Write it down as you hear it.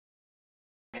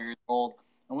years old,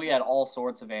 and we had all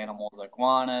sorts of animals: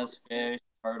 iguanas, fish,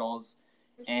 turtles,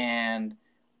 and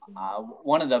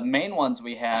one of the main ones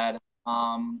we had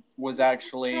was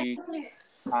actually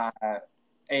uh,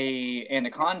 a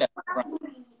anaconda, from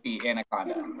the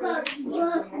anaconda,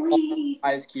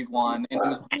 ice cube one, and it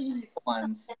was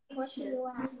ones.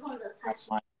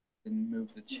 And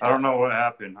move the I chat. don't know what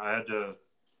happened. I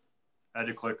had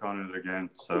to click on it again.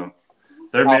 So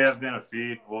there Oh, may have been a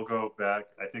feed. We'll go back.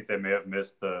 I think they may have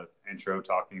missed the intro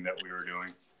talking that we were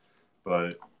doing,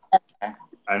 but okay.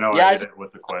 I know I Yeah, hit it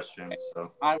with the questions.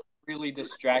 So I'm really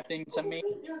distracting to me.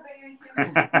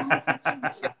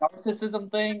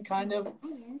 Narcissism thing, kind of.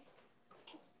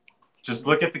 just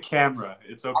look at the camera.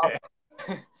 It's okay.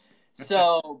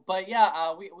 So, but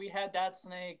yeah, we had that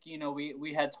snake.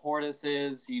 We had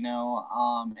tortoises.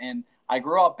 And I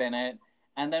grew up in it.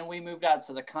 And then we moved out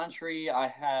to the country. I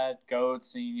had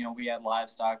goats, and we had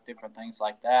livestock, different things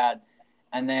like that.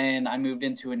 And then I moved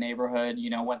into a neighborhood.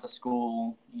 Went to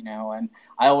school. And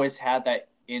I always had that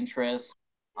interest.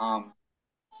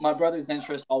 My brother's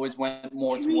interest always went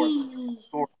more towards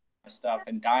stuff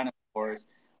and dinosaurs.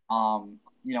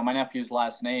 My nephew's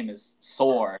last name is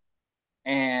Soar,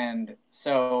 and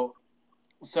so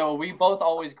we both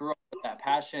always grew up with that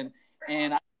passion,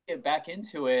 and I didn't get back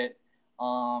into it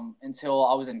until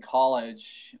I was in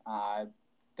college.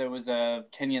 There was a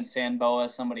Kenyan sand boa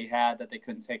somebody had that they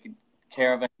couldn't take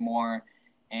care of anymore,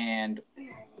 and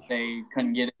they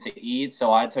couldn't get it to eat,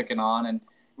 so I took it on,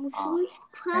 uh,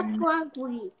 and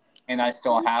and I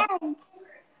still have it.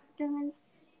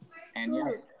 And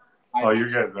yes, I Oh, you're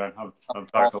good, man. I'm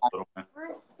talking a little, man.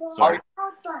 oh, Sorry.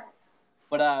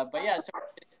 but yeah, I started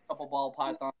getting a couple ball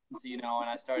pythons, and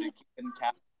I started keeping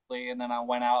captively, and then I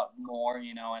went out more,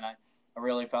 and I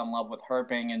really fell in love with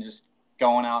herping and just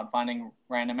going out and finding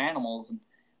random animals,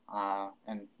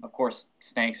 and of course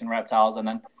snakes and reptiles, and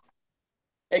then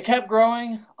it kept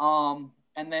growing.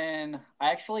 And then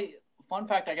fun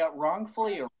fact, I got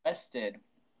wrongfully arrested.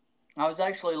 I was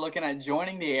actually looking at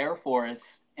joining the Air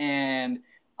Force, and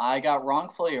I got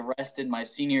wrongfully arrested my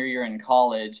senior year in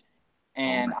college, Oh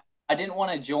and man. I didn't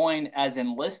want to join as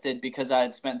enlisted because I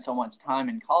had spent so much time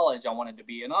in college. I wanted to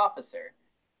be an officer,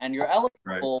 and you're Right.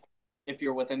 eligible if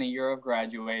you're within a year of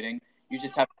graduating. You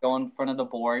just have to go in front of the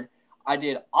board. I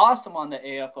did awesome on the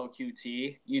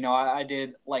AFOQT. I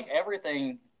did like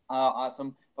everything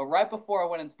awesome. But right before I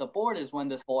went into the board is when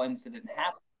this whole incident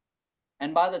happened.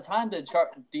 And by the time the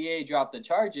DA dropped the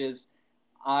charges,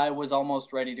 I was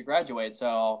almost ready to graduate.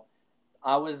 So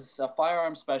I was a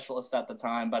firearms specialist at the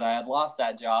time, but I had lost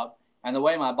that job. And the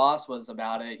way my boss was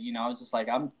about it, I was just like,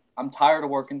 I'm tired of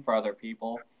working for other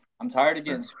people. I'm tired of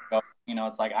getting Right. screwed up.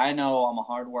 It's like I know I'm a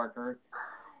hard worker,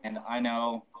 and I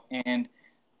know, and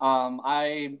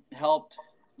I helped.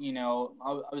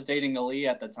 I was dating Ali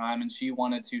at the time, and she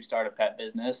wanted to start a pet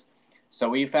business. So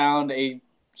we found a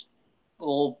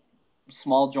little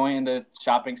small joint in the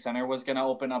shopping center, was going to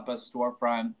open up a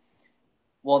storefront.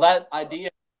 Well, that idea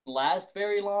didn't last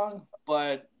very long,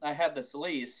 but I had this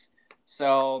lease.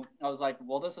 So I was like,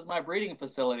 well, this is my breeding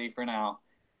facility for now.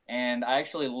 And I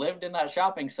actually lived in that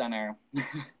shopping center.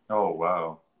 Oh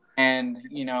wow. And,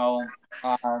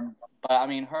 but I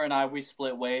mean, her and I, we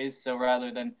split ways. So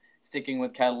rather than sticking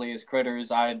with Catalina's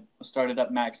critters, I started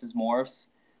up Max's Morphs.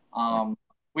 Um,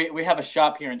 we have a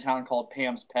shop here in town called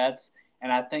Pam's Pets.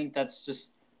 And I think that's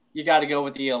just, you got to go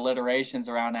with the alliterations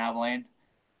around Abilene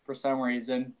for some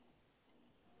reason.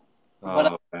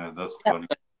 But Oh man, that's yeah, funny.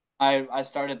 I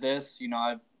started this.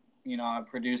 I've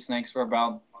produced snakes for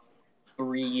about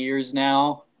 3 years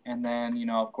now, and then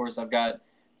of course I've got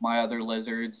my other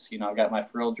lizards. I've got my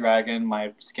frill dragon,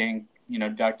 my skink,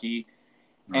 ducky,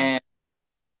 Right.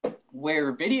 and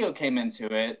where video came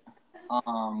into it,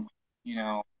 um,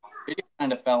 video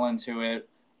kind of fell into it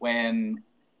when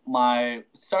my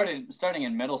starting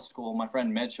in middle school. My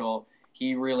friend Mitchell,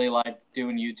 he really liked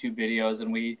doing YouTube videos,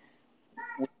 and we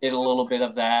did a little bit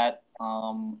of that.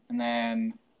 And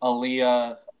then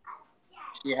Aaliyah,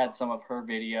 she had some of her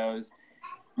videos.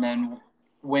 And then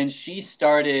when she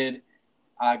started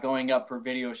going up for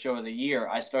Video Show of the Year,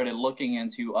 I started looking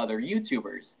into other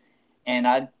YouTubers. And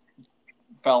I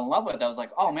fell in love with it. I was like,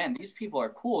 oh man, these people are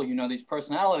cool, these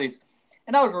personalities.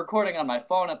 And I was recording on my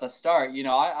phone at the start.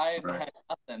 I Right. had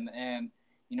nothing. And,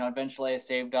 eventually I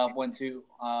saved up, went to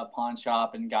a pawn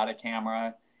shop and got a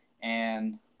camera.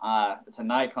 And it's a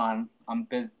Nikon. I'm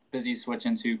busy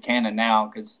switching to Canon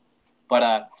now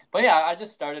but yeah, I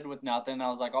just started with nothing. I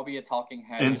was like, I'll be a talking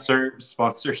head. Insert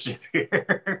sponsorship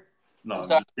here. No, I'm I'm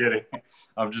sorry. just kidding.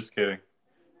 I'm just kidding.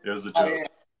 It was a Oh, joke. yeah. It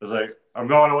was like, I'm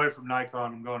going away from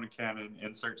Nikon. I'm going to Canon.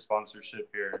 Insert sponsorship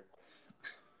here.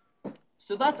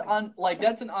 So that's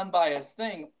that's an unbiased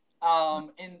thing.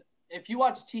 And if you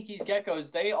watch Tiki's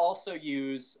Geckos, they also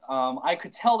use. I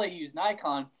could tell they use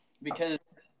Nikon because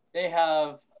they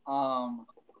have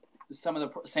some of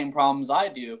the same problems I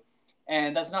do,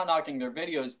 and that's not knocking their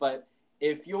videos. But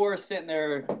if you're sitting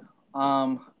there,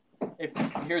 if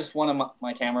here's one of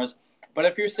my cameras, but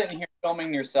if you're sitting here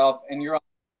filming yourself and you're on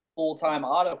full-time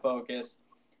autofocus,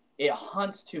 it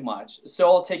hunts too much. So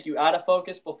it'll take you out of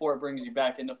focus before it brings you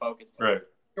back into focus. Right.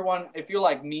 If you're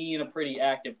like me and a pretty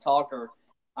active talker,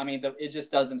 I mean, it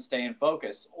just doesn't stay in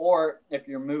focus. Or if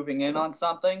you're moving in on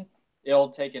something, it'll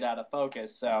take it out of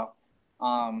focus. So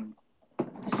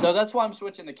that's why I'm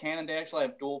switching to Canon. They actually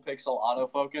have dual pixel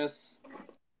autofocus.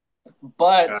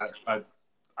 But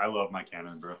I love my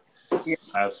Canon, bro. Yeah.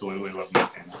 I absolutely love my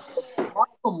Canon. The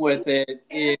problem with it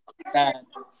is that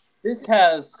this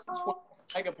has 20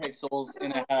 megapixels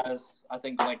and it has, I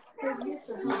think, like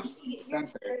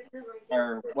sensor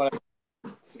or whatever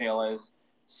the scale is.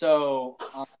 So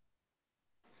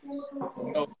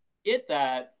to get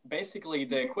that, basically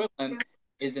the equivalent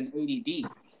is an 80D,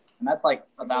 and that's like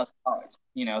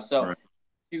 $1,000. So right.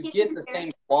 To get the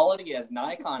same quality as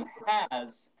Nikon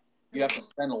has, you have to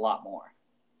spend a lot more.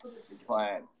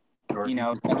 But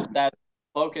that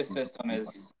focus system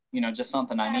is just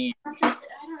something I need. I don't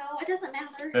know. It doesn't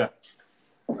matter. Yeah.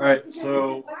 All right.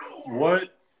 So what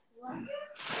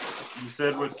you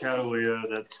said with Catalia,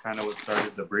 that's kind of what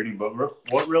started the breeding. But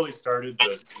what really started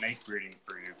the snake breeding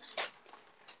for you?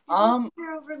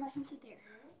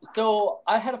 So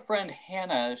I had a friend,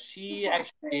 Hannah. She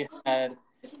actually had,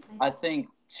 I think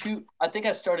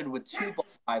I started with 2 ball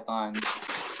pythons,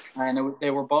 and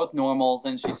they were both normals.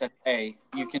 And she said, "Hey,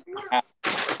 you can have."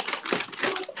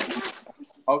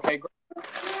 Okay, great.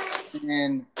 And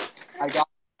then I got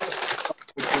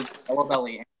which was yellow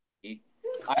belly Anchi.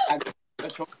 I had a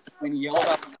choice between yellow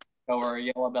belly or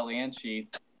yellow belly Anchi,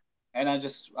 and it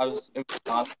was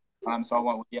awesome time, so I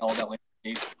went with yellow belly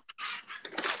Anchi.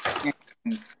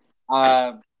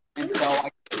 And so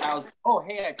I was like, oh,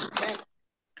 hey, I could say,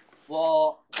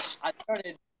 well, I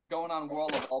started going on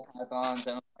World of Ball Pythons,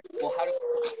 and I was like, well, how do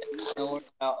I learn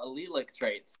about allelic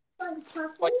traits?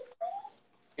 What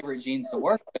favorite genes to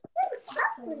work with?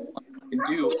 What you can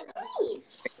do,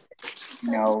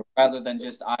 rather than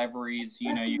just ivories,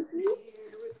 your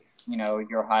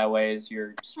highways,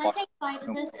 your spots.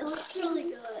 It looks really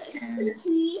good. And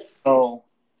so,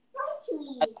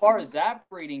 as far as that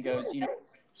breeding goes,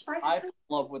 I fell in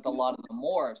love with a lot of the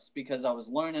morphs because I was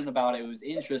learning about it. It was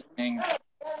interesting.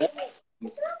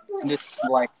 And just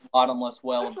like bottomless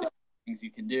well of things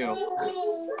you can do. A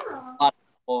lot of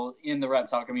people in the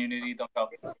reptile community, they'll go,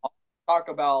 I'll talk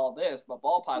about all this, but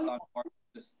ball python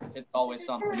morphs, it's always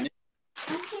something new.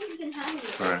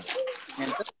 Right. And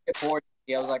just to get bored,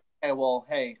 I was like, okay, well,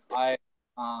 hey,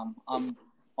 I'm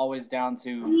always down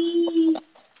to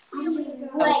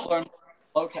learn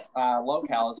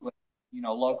locales with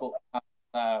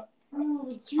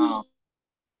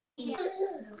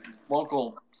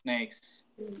local snakes.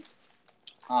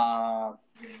 I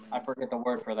forget the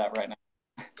word for that right now.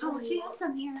 Oh, she has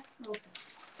some here.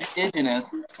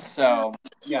 Indigenous. So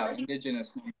yeah, indigenous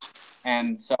snakes.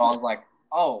 And so I was like,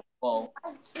 oh well,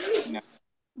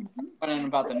 learning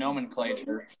about the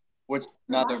nomenclature, which is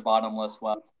another bottomless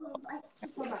well.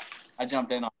 I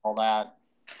jumped in on all that.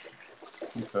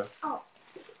 Okay.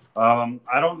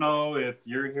 I don't know if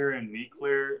you're hearing me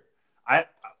clear.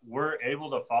 We're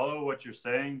able to follow what you're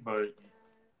saying, but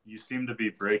you seem to be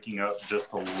breaking up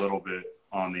just a little bit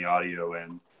on the audio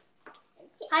end.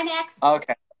 Hi, Max.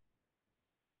 Okay.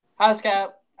 Hi,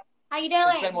 Scout. How you doing?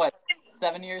 It's been, what,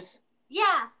 7 years?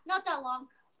 Yeah, not that long.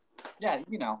 Yeah,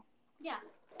 Yeah.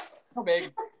 No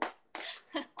big.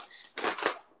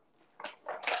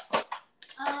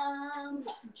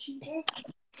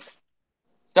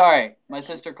 Sorry, my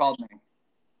sister called me.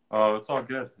 Oh, it's all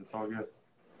good. It's all good.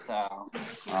 So.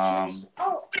 All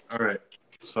right.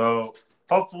 So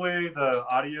hopefully the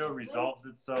audio resolves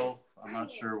itself. I'm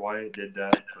not sure why it did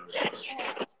that, but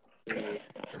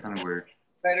it's kind of weird.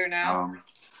 Better now?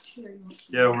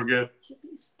 Yeah, we're good.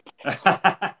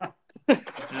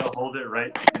 Hold it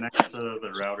right next to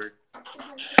the router.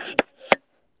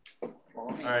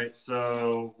 All right,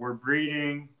 so we're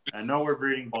breeding. I know we're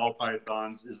breeding ball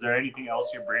pythons. Is there anything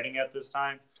else you're breeding at this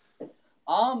time?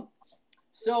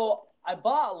 So I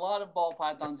bought a lot of ball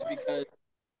pythons because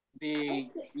the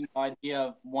idea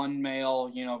of one male,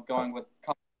 going with a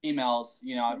couple females,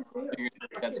 I figured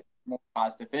that's more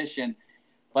cost efficient.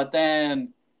 But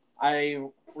then I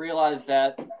realized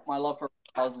that my love for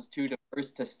reptiles is too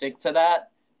diverse to stick to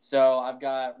that. So I've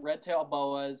got red-tailed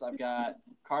boas, I've got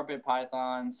carpet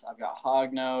pythons, I've got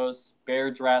hognose,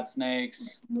 bear rat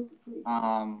snakes.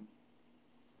 I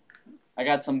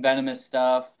got some venomous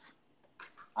stuff.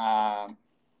 And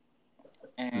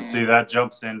See, that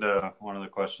jumps into one of the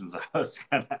questions I was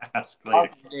going to ask later.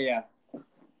 Yeah.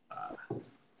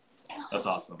 That's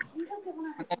awesome.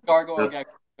 Gargoyle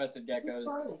geckos, crested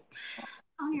geckos.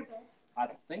 On your bed. I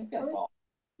think that's all.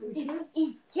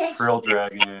 Frill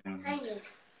dragons.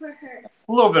 A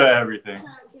little bit of everything.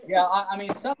 Yeah, I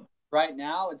mean, some right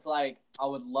now it's like I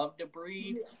would love to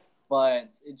breed,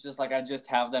 but it's just like I just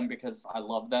have them because I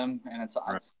love them, and it's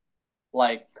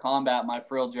like Combat, my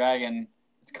frill dragon.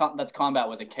 That's Combat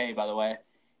with a K, by the way.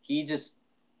 He just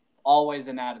always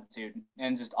an attitude,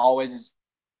 and just always is.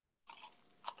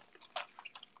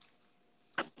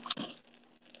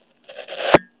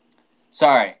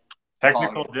 Sorry.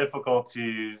 Technical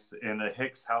difficulties in the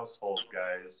Hicks household,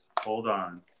 guys. Hold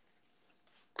on.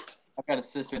 I've got a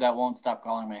sister that won't stop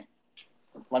calling me.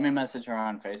 Let me message her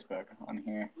on Facebook on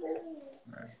here.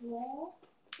 Right.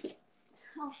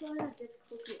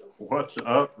 What's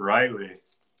up, Riley?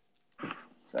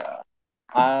 So,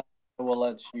 I will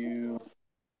let you.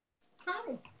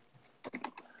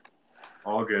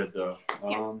 All good, though.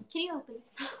 Can you open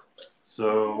this?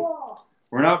 So,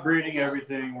 we're not breeding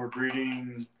everything. We're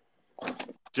breeding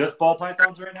just ball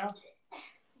pythons right now?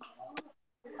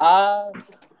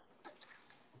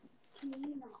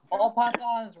 Ball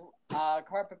pythons,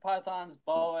 carpet pythons,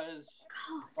 boas,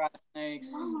 rattlesnakes.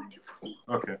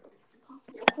 Okay.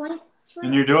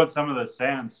 And you're doing some of the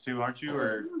sands too, aren't you?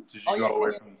 Or did you go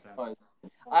away from the sands?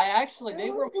 They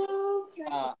were.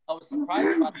 I was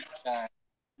surprised by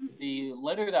the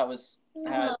litter that was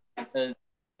had. Because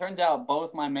turns out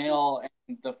both my male and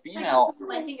the female.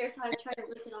 My fingers, so I tried to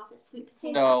lick it off his sweet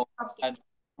potato. So,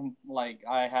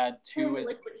 I had two as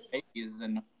babies,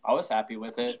 and I was happy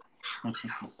with it.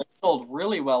 It sold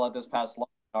really well at this past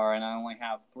Star, and I only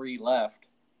have 3 left.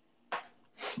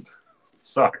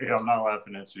 Sorry, I'm not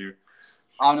laughing at you.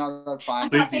 Oh no, that's fine.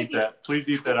 Please eat that. Please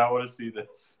eat that. I want to see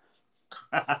this.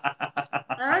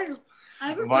 My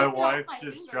wife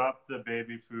just dropped the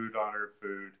baby food on her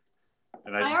food,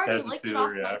 and I just had to see the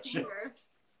reaction.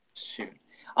 Shoot,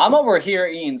 I'm over here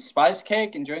eating spice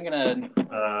cake and drinking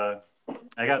a.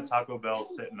 I got Taco Bell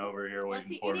sitting over here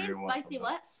waiting for me. Spicy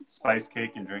what? Spice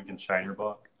cake and drinking Shiner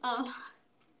Bock. Oh.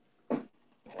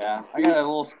 Yeah, I got a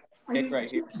little cake right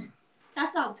here.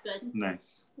 That sounds good.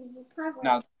 Nice.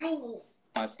 Now,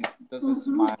 this is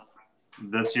my.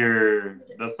 That's the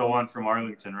one from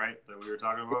Arlington, right? That we were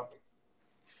talking about.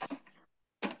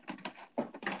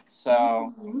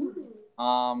 So,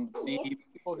 the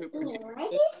people who produced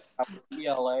it,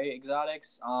 Fealy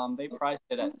Exotics, they priced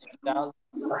it at $2,000.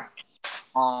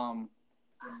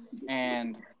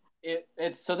 And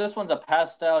it's so this one's a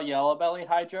pastel yellow belly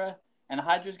hydra, and the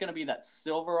hydra's gonna be that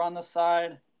silver on the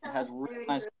side. It has really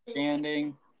nice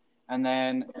standing, and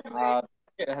then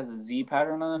it has a Z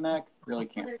pattern on the neck. Really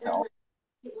can't tell,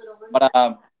 but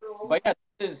yeah,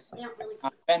 this is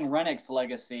Ben Rennick's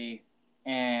legacy,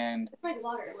 and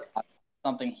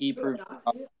something he proved.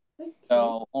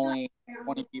 So only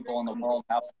 20 people in the world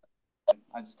have it.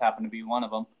 I just happen to be one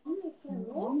of them.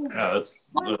 Yeah, that's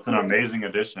an amazing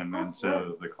addition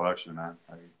into the collection, man.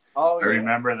 I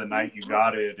remember the night you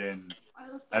got it, and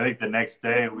I think the next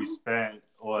day we spent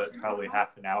probably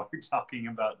half an hour talking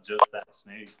about just that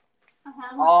snake.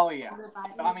 Oh yeah,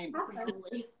 I mean,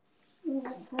 truth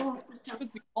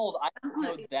be told, I didn't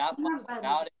know that much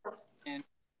about it, and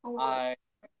I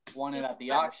won it at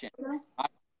the auction. I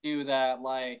knew that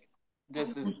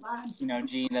this is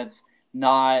gene that's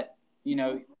not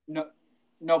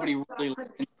nobody really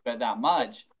looked into it that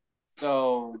much.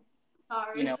 So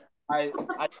I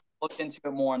looked into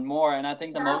it more and more, and I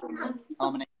think the most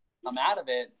common come out of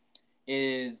it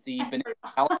is the banana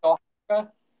calico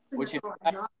hydra, which if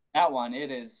that one,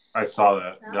 it is. I saw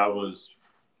that. That was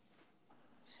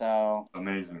so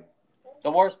amazing.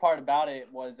 The worst part about it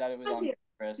was that it was on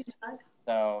wrist.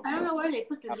 So I don't know where they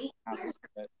put the meat. I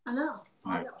know.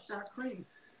 Right.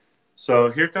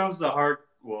 So here comes the hard.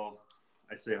 Well,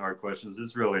 I say hard questions.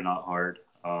 It's really not hard.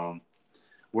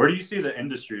 Where do you see the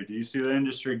industry? Do you see the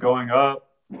industry going up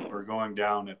or going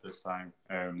down at this time?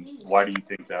 And why do you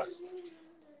think that?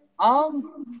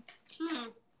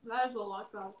 That is a lot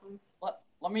of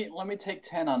let me take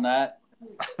 10 on that.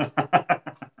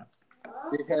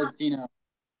 Because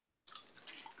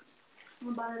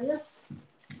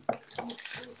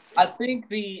I think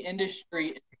the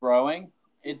industry is growing.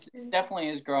 It definitely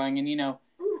is growing, and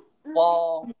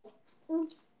while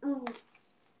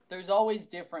there's always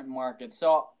different markets.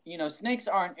 So snakes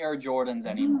aren't Air Jordans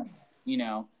anymore. You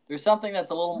know, there's something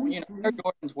that's a little, you know, Air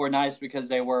Jordans were nice because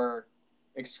they were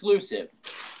exclusive.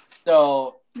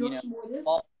 So, you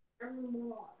know,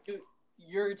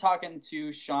 you're talking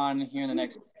to Sean here in the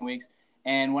next weeks,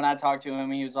 and when I talked to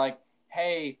him, he was like,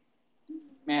 "Hey,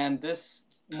 man, this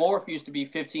morph used to be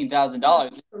 $15,000.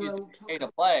 It used to be pay to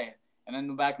play." And in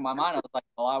the back of my mind, I was like,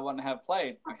 "Well, I wouldn't have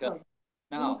played because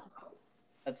no,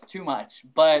 that's too much."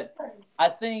 But I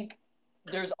think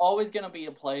there's always going to be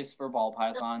a place for ball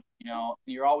pythons. You know,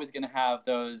 you're always going to have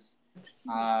those.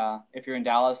 If you're in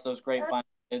Dallas, those grapevine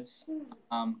kids,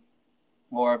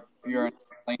 or if you're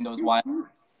playing those wild,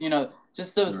 you know,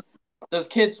 just those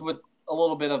kids with a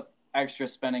little bit of extra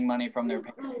spending money from their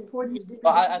parents.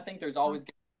 But I think there's always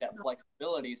that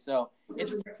flexibility. So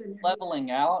it's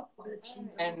leveling out,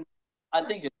 and I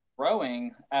think it's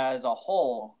growing as a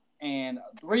whole. And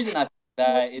the reason I think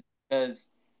that is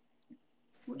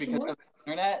because of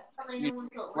the internet, you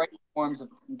know, great forms of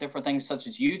different things such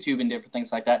as YouTube and different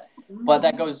things like that. But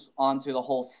that goes on to the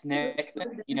whole snake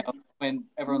thing. You know, when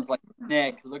everyone's like,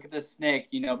 "Snake, look at this snake,"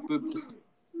 you know, boop the snake.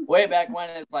 Way back when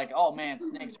it's like, "Oh man,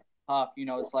 snakes are tough," you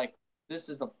know, it's like this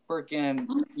is a freaking,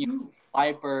 you know,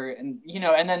 viper, and you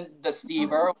know, and then the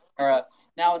Steve Irwin era.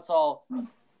 Now it's all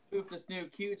boop this new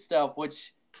cute stuff,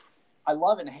 which I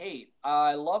love and hate.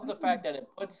 I love the fact that it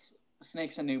puts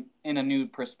snakes in a new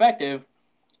perspective,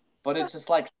 but it's just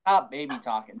like, stop baby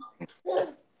talking.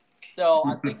 So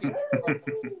I think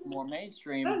it's more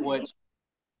mainstream, which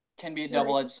can be a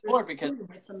double-edged sword because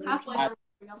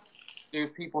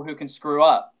there's people who can screw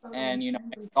up and, you know,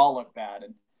 make it all look bad.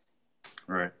 And,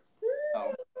 right.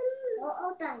 So.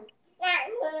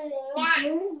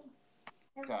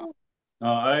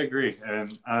 No, I agree,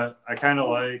 and I kind of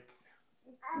like.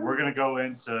 We're gonna go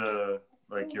into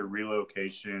like your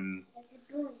relocation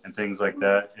and things like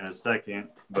that in a second,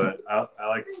 but I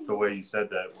like the way you said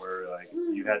that, where like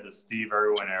you had the Steve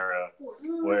Irwin era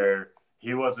where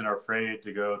he wasn't afraid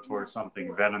to go towards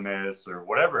something venomous or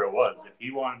whatever it was.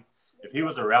 If he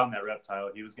was around that reptile,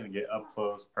 he was going to get up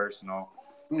close, personal,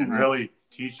 and really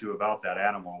teach you about that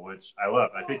animal, which I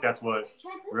love. I think that's what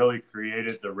really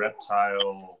created the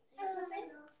reptile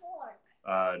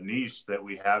niche that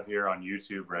we have here on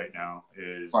YouTube right now,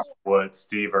 is what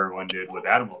Steve Irwin did with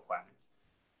Animal Planet.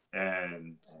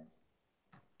 And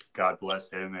God bless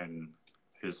him and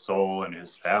his soul and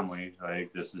his family.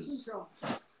 Like, this is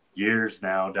years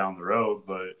now down the road,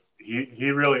 but he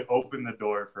really opened the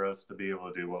door for us to be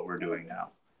able to do what we're doing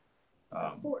now.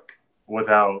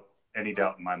 Without any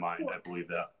doubt in my mind, I believe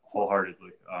that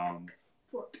wholeheartedly.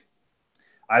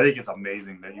 I think it's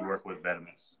amazing that you work with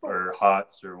venomous or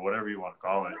hots or whatever you want to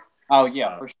call it. Oh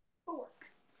yeah, for sure.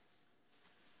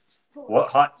 What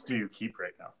hots do you keep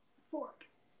right now?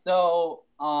 So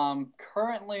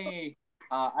currently,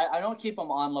 I don't keep them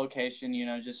on location. You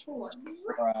know, just for you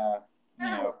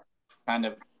know, kind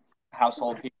of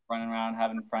household people running around,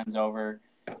 having friends over,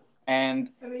 and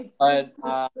but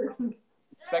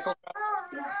speckled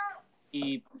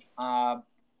keep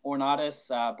ornatus,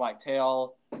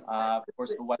 blacktail, of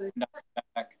course the western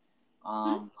duckback,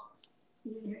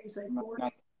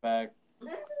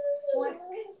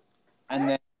 and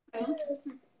then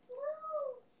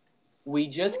we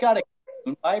just got a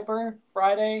moon viper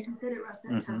Friday,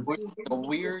 which is a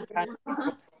weird kind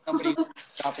of somebody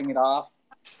chopping it off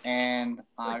and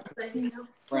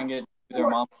bring it to their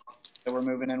mom. They were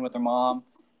moving in with their mom,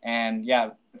 and yeah,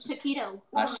 just, she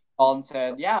called and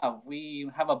said, "Yeah, we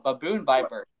have a baboon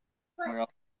viper." We were like,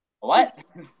 "What?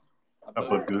 A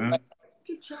baboon?"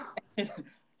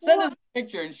 Send us a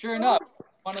picture, and sure enough,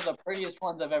 one of the prettiest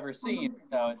ones I've ever seen.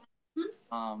 So it's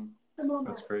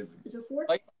that's crazy.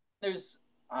 like there's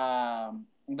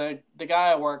the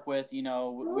guy I work with. You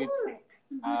know, we've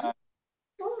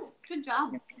good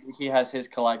job. He has his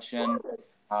collection.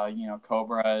 You know,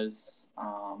 cobras,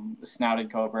 the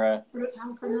snouted cobra,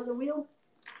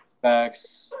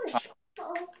 Bex.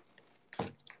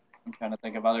 I'm trying to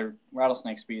think of other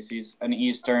rattlesnake species, an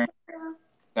eastern.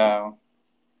 So,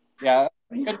 yeah,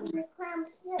 good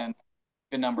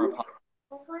number of.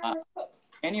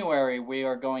 January, we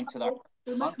are going to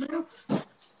the month,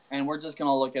 and we're just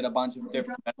gonna look at a bunch of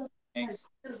different snakes,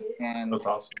 and that's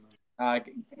awesome.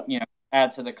 You know,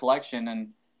 add to the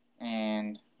collection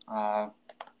and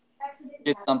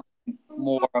get something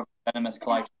more of a venomous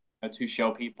collection, you know, to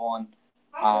show people. And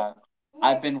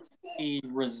I've been really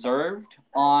reserved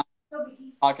on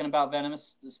talking about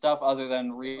venomous stuff other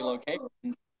than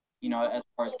relocations, you know, as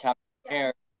far as captive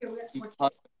care,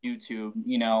 because of YouTube.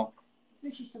 You know,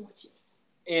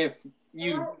 if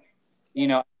you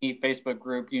know, any Facebook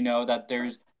group, you know that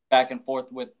there's back and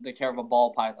forth with the care of a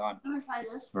ball python.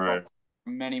 Right.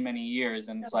 many, many years,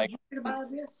 and it's like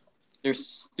there's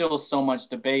still so much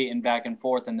debate and back and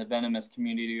forth in the venomous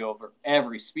community over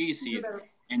every species.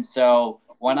 And so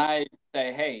when I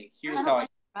say, hey, here's how I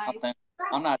do something,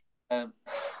 I'm not a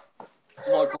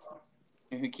local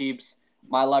who keeps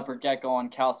my leopard gecko on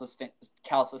calcite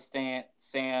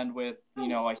sand with,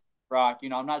 a rock.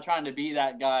 I'm not trying to be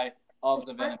that guy of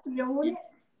the venom.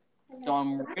 So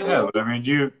I'm really... Yeah, but I mean,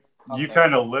 you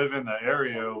kind of live in the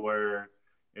area where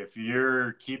if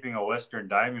you're keeping a Western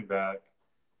Diamondback,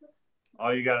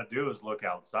 all you got to do is look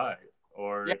outside.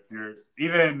 Or if you're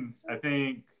even, I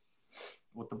think,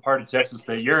 with the part of Texas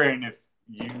that you're in, if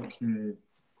you can,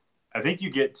 I think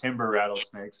you get timber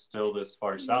rattlesnakes still this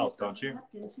far south, don't you?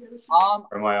 Or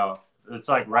am I off? It's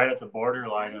like right at the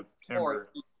borderline of timber.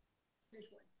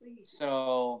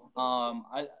 So,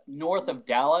 north of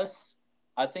Dallas,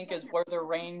 I think is where their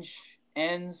range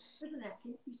ends.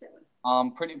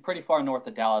 Pretty far north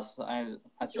of Dallas, I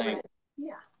think.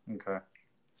 Yeah. Okay.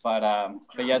 But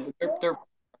yeah, they're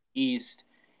east,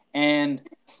 and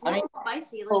I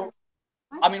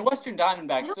mean, Western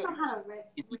Diamondbacks are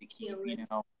easy to keep,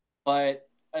 but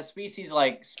a species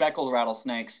like speckled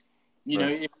rattlesnakes,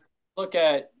 if you look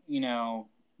at,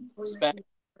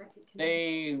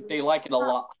 they like it a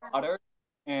lot hotter,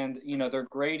 and their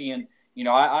gradient.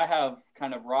 I have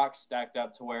kind of rocks stacked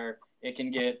up to where it can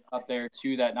get up there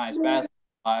to that nice basket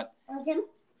spot,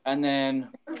 and then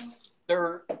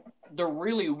they're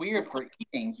really weird for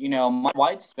eating. My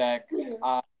white speck,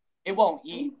 it won't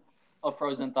eat a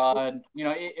frozen thawed.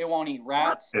 It won't eat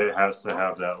rats. It has to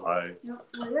have that light.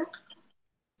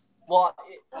 Well,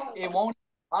 it won't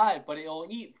eat live, but it'll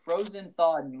eat frozen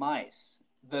thawed mice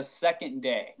the second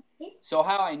day. So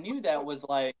how I knew that was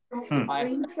like I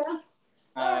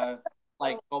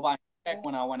go by and check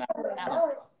when I went out of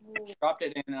town. Dropped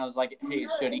it in and I was like, hey,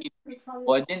 it should eat it.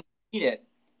 Well, it didn't eat it.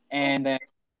 And then,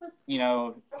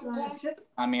 I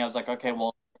was like, okay,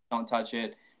 well, don't touch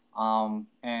it. And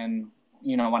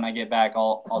when I get back,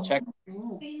 I'll check.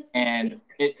 And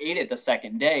it ate it the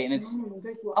second day. And it's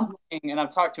something, and I've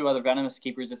talked to other venomous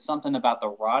keepers, it's something about the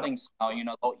rotting smell.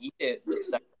 They'll eat it the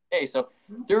second day. So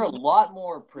they're a lot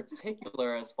more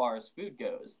particular as far as food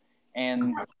goes.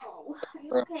 And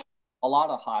a lot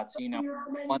of hots,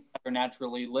 ones that are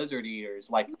naturally lizard eaters,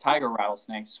 like tiger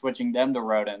rattlesnakes, switching them to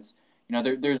rodents.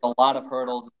 There's a lot of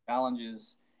hurdles and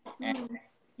challenges. And,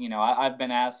 I've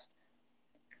been asked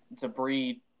to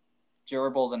breed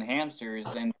gerbils and hamsters,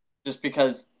 and just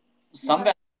because some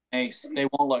snakes, they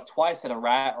won't look twice at a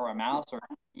rat or a mouse or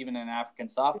even an African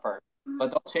soft fur, but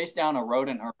they'll chase down a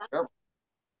rodent or a gerbil.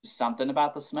 Something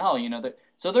about the smell,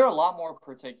 so they're a lot more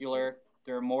particular.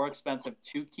 They're more expensive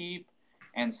to keep,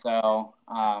 and so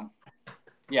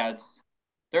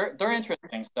they're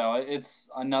interesting. So it's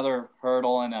another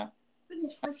hurdle and a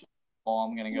hole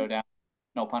I'm gonna go down.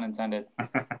 No pun intended.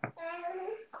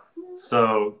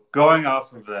 So going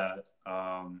off of that,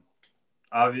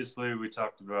 obviously we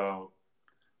talked about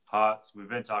hots. We've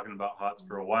been talking about hots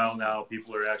for a while now.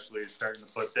 People are actually starting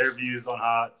to put their views on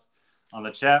hots on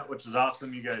the chat, which is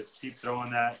awesome. You guys keep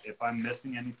throwing that. If I'm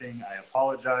missing anything, I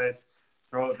apologize.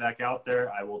 Throw it back out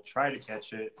there. I will try to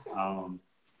catch it.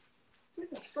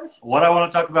 What I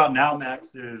want to talk about now,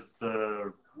 Max, is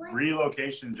the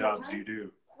relocation jobs you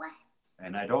do.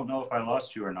 And I don't know if I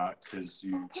lost you or not because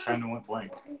you kind of went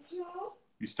blank.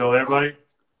 You still there, buddy?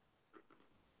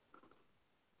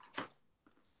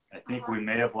 I think we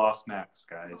may have lost Max,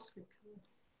 guys.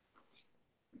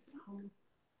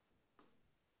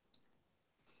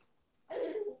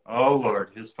 Oh,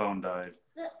 Lord, his phone died.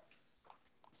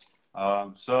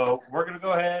 So we're going to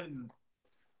go ahead and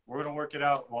we're going to work it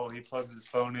out while he plugs his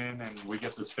phone in and we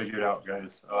get this figured out,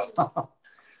 guys.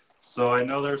 So I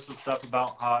know there's some stuff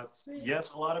about hots.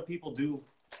 Yes, a lot of people do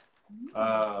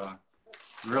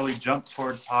really jump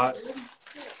towards hots.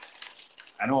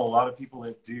 I know a lot of people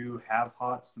that do have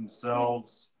hots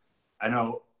themselves. I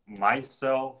know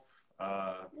myself,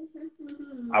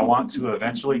 I want to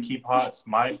eventually keep hots.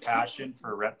 My passion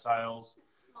for reptiles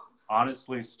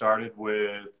honestly started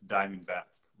with diamondback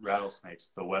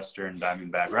rattlesnakes, the Western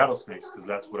diamondback rattlesnakes, because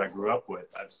that's what I grew up with.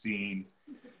 I've seen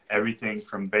everything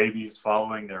from babies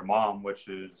following their mom, which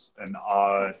is an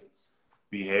odd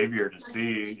behavior to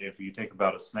see if you think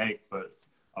about a snake, but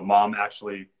a mom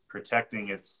actually protecting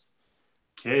its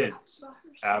kids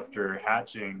after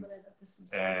hatching,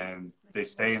 and they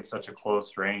stay in such a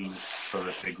close range so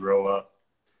that they grow up.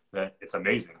 That it's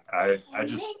amazing. I've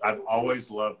always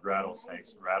loved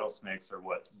rattlesnakes. Rattlesnakes are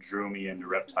what drew me into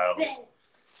reptiles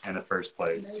in the first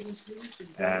place.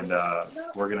 And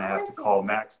we're gonna have to call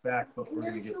Max back, but we're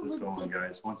gonna get this going,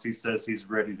 guys. Once he says he's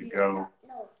ready to go,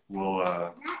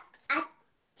 we'll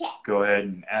go ahead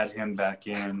and add him back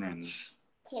in and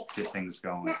get things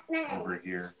going over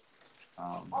here.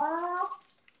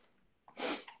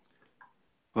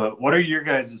 But what are your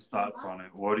guys' thoughts on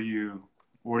it? What do you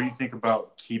think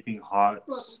about keeping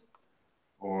hots?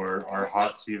 Or are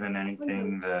hots even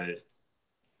anything that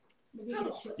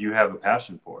you have a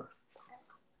passion for?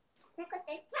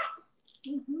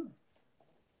 Mm-hmm.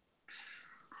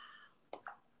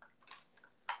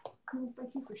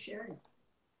 Thank you for sharing.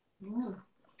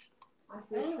 I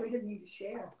feel sweet of you to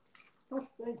share.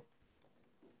 That's good.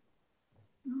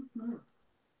 Mm-hmm.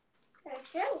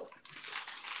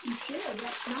 You share.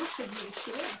 That's nice of you to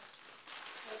share.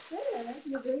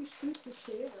 You're very sweet to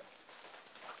share.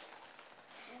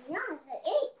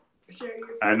 Share your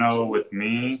I know with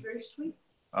me, very sweet.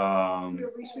 You're a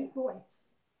very sweet boy.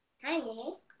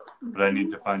 But I need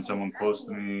to find someone close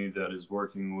to me that is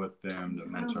working with them to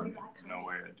mentor me. No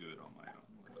way I do it on my own.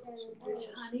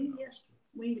 Honey, yes.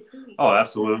 Oh,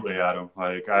 absolutely, Adam.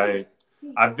 Like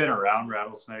I've been around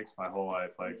rattlesnakes my whole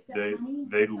life. Like they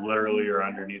literally are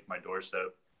underneath my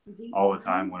doorstep all the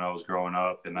time when I was growing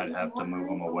up, and I'd have to move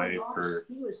them away for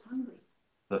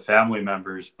the family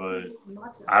members. But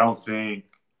I don't think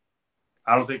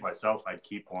myself I'd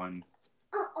keep one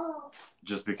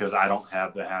just because I don't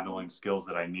have the handling skills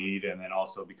that I need, and then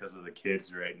also because of the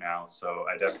kids right now. So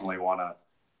I definitely want to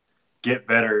get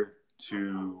better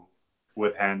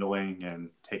with handling and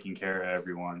taking care of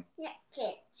everyone,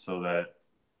 so that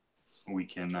we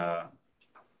can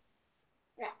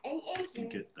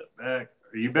get the back.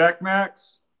 Are you back,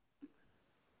 Max?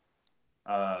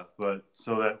 But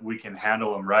so that we can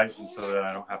handle them right, and so that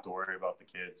I don't have to worry about the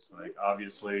kids. Like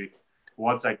obviously,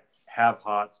 once I have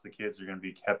hots, the kids are going to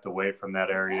be kept away from that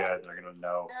area. They're going to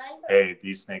know, hey,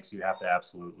 these snakes you have to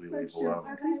absolutely leave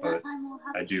alone. But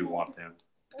I do want them.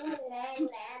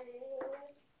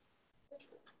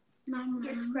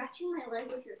 You're scratching my leg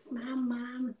with your foot.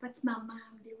 Mom, what's my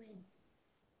mom doing?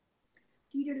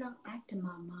 You don't act to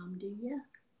my mom, do you?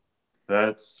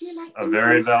 That's a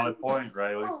very valid point,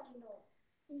 Riley.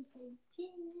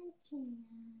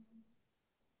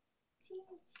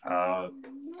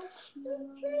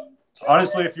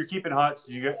 Honestly, if you're keeping hots,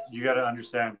 you got to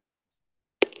understand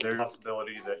there's a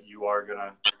possibility that you are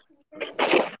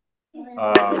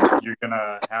you're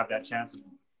gonna have that chance of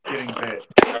getting bit.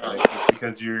 Like, just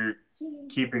because you're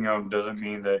keeping them doesn't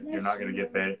mean that you're not gonna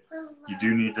get bit. You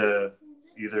do need to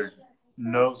either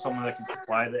know someone that can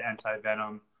supply the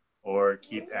anti-venom or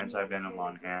keep anti-venom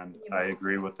on hand. I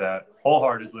agree with that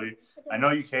wholeheartedly. I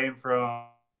know you came from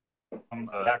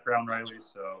a background, Riley,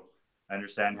 so I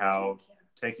understand how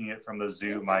taking it from the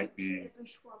zoo might be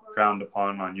frowned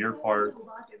upon on your part.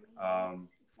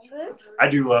 I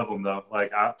do love them though.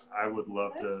 Like I would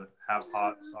love to have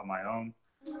hots on my own.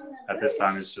 At this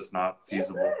time, it's just not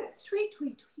feasible.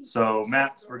 So,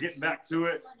 Max, we're getting back to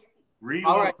it.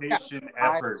 Relocation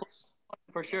efforts.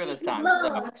 For sure this time.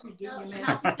 So.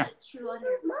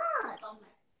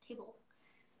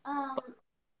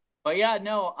 But yeah,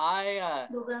 no,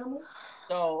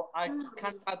 so I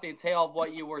kind of got the tail of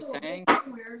what you were saying.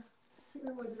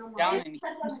 Down in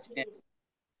Houston,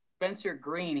 Spencer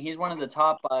Green, he's one of the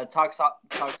top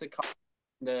toxic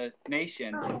in the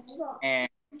nation, and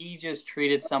he just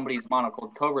treated somebody's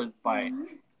monocled cobra bite.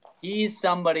 He's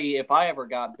somebody, if I ever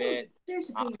got bit,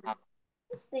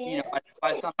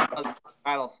 by some other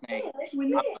rattlesnake,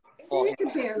 what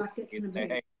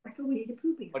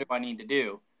do I need to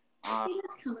do?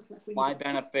 My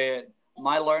benefit,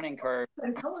 my learning curve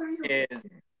is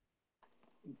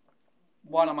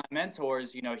one of my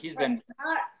mentors, he's been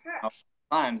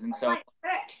times, and so I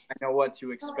know what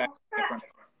to expect different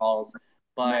calls.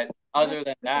 But other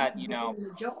than that,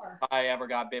 if I ever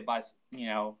got bit by,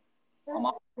 I'm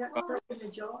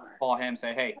call him,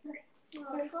 say, hey.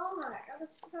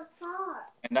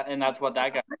 And that's what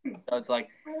that guy. So it's like,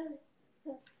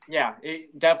 yeah,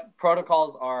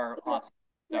 protocols are awesome.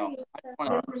 So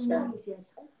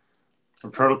the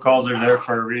protocols are there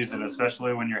for a reason,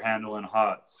 especially when you're handling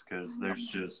hots, because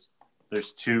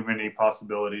there's too many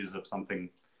possibilities of something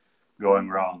going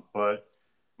wrong. But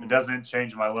it doesn't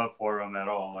change my love for them at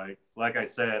all. Like I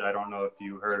said, I don't know if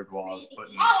you heard while I was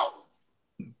putting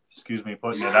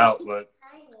it out, but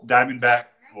Diamondback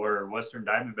or Western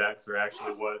Diamondbacks are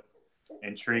actually what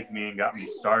intrigued me and got me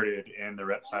started in the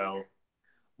reptile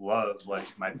love, like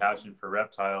my passion for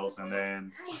reptiles. And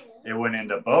then it went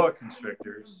into boa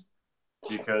constrictors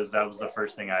because that was the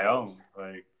first thing I owned.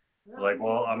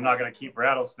 Well, I'm not going to keep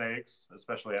rattlesnakes,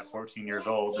 especially at 14 years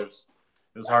old. It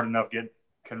was hard enough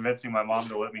convincing my mom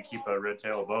to let me keep a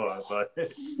red-tailed boa, but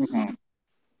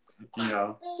You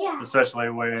know, especially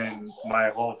when my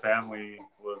whole family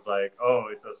was like, "Oh,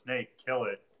 it's a snake, kill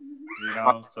it." You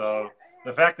know, so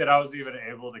the fact that I was even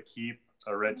able to keep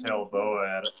a red-tailed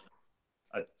boa at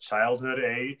a childhood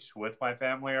age with my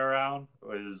family around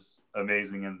was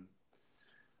amazing in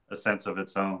a sense of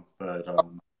its own. But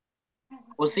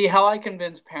we'll see how I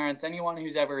convince parents. Anyone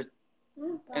who's ever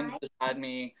been beside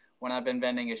me when I've been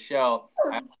vending a show,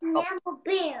 I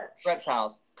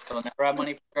reptiles, so I'll never have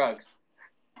money for drugs.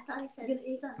 I said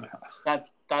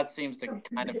That seems to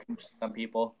kind of convince some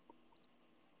people.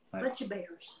 Bunch of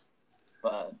bears.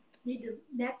 But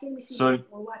so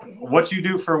what you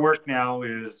do for work now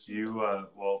is you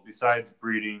well, besides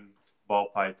breeding ball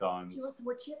pythons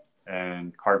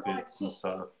and carpets and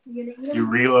stuff, you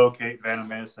relocate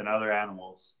venomous and other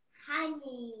animals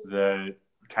that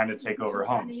kind of take over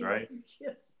homes, right?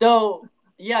 So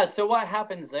yeah, so what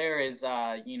happens there is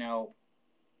you know,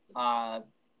 a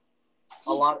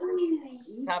lot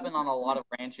happen on a lot of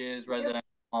ranches, residential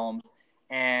homes,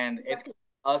 and it's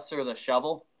us or the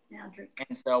shovel.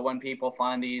 And so when people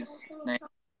find these snakes,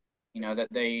 you know,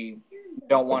 that they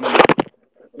don't want them,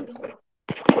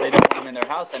 they don't want them in their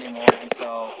house anymore, and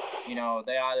so you know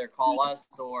they either call us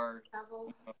or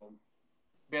you know,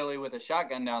 Billy with a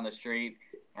shotgun down the street,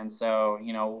 and so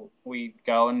you know we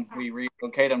go and we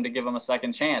relocate them to give them a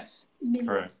second chance.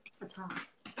 Right.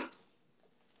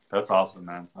 That's awesome,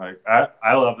 man. Like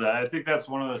I love that. I think that's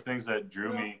one of the things that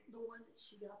drew me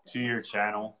to your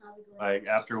channel. Like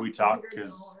after we talked,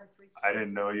 because I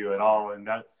didn't know you at all, and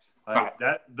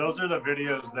those are the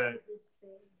videos that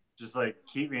just like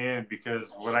keep me in,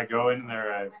 because when I go in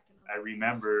there, I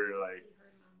remember like,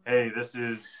 hey, this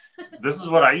is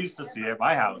what I used to see at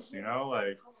my house. You know,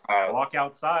 like I walk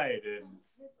outside and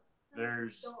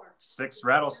there's 6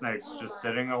 rattlesnakes just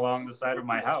sitting along the side of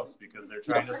my house because they're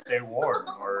trying to stay warm,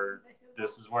 or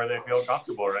this is where they feel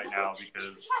comfortable right now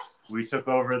because we took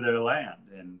over their land,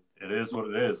 and it is what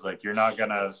it is. Like you're not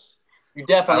gonna. You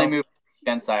definitely move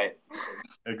inside.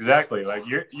 Exactly. Like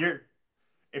you're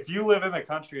if you live in the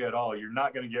country at all, you're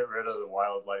not gonna get rid of the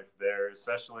wildlife there,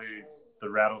 especially the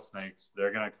rattlesnakes.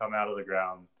 They're gonna come out of the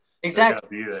ground.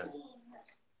 Exactly. They're gonna be there.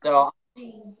 So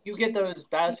you get those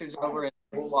bastards over in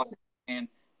and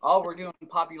we're doing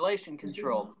population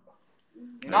control.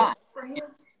 You're not. You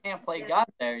can't play God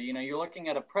there. You know, you're looking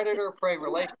at a predator-prey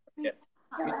relationship.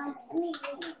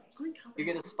 You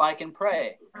get a spike in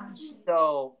prey.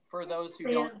 So for those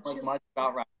who don't know as much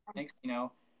about rattlesnakes, you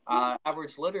know,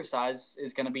 average litter size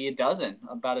is going to be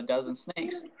about a dozen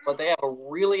snakes, but they have a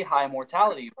really high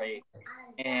mortality rate,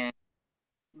 and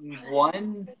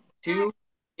 1, 2,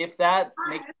 if that,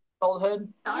 make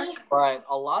adulthood. But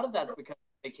a lot of that's because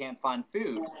they can't find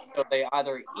food, so they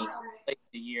either eat late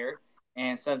in the year,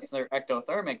 and since they're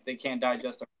ectothermic, they can't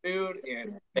digest their food,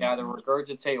 and they either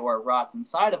regurgitate or it rots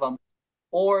inside of them,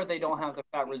 or they don't have the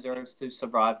fat reserves to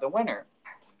survive the winter.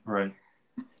 Right.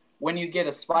 When you get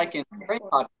a spike in prey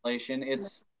population,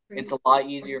 it's a lot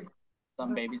easier for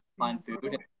some babies to find food,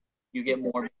 and you get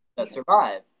more that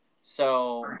survive.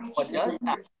 So what does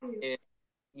happen is,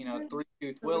 you know,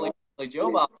 three-tooth Willie,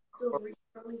 Joe Bob,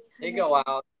 they go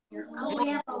out,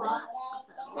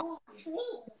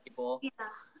 people,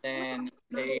 then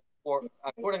they,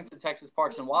 according to Texas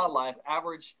Parks and Wildlife,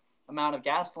 average amount of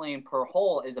gasoline per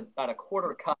hole is about a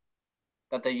quarter cup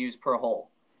that they use per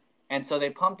hole. And so they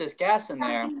pump this gas in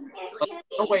there, but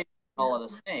no way to all of the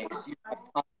snakes. You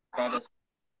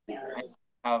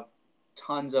have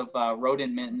tons of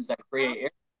rodent mittens that create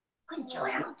air.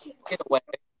 Get away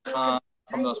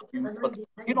from those, but the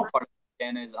communal part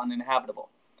again is uninhabitable,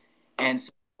 and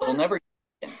so they'll never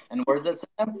get in. And where does that send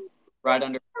them? Right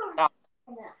under the house.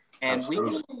 And we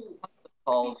get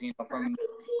calls, you know, from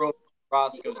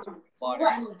Roscoe's to water.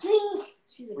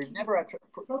 We've never had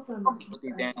problems with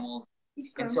these animals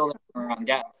until they're around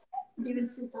gas.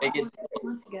 They get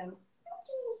months ago.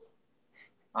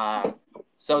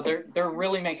 So they're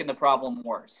really making the problem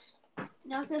worse.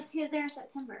 No, because he was there in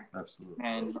September. Absolutely.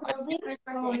 And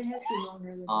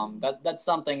that's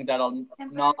something that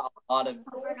not a lot of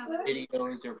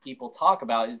videos or people talk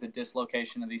about, is the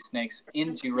dislocation of these snakes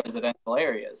into residential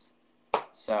areas.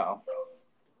 So.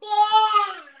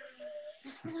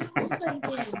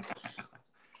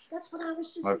 That's what I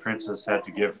was just. My princess had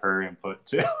to give her input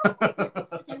too.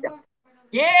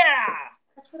 Yeah.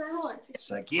 That's what I was.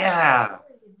 She's like, yeah.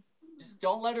 Just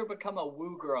don't let her become a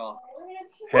woo girl.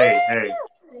 Hey.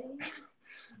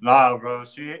 Nah, bro.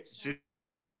 She's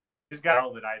got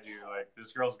all that I do. Like,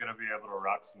 this girl's gonna be able to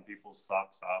rock some people's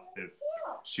socks off if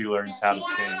she learns how to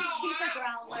sing. She's a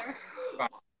growler.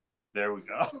 There we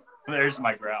go. There's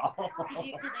my growl. Did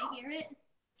they hear it?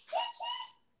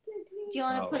 Do you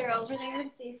want to put her over there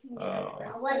and see if you can get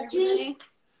her? What juice?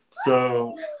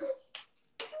 So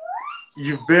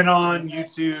you've been on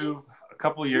YouTube a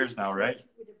couple of years now, right?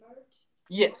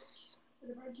 Yes.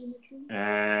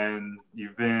 And you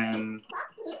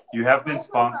have been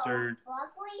sponsored,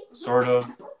 sort of,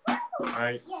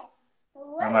 right?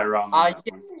 Or am I wrong?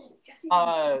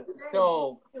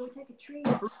 So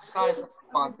Fruit Guys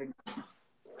sponsored,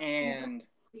 and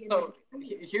so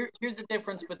here's the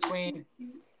difference between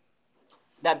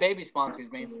that baby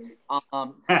sponsors me.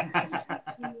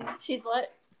 She's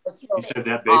what? You said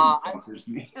that baby sponsors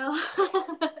me.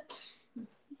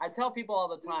 I tell people all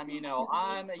the time,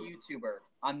 I'm a YouTuber.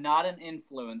 I'm not an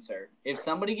influencer. If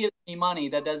somebody gives me money,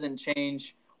 that doesn't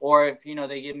change, or if,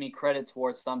 they give me credit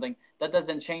towards something, that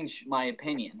doesn't change my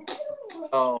opinion.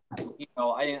 So,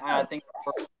 I think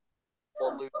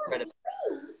people lose credit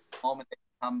the moment they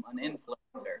become an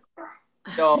influencer.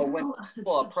 So when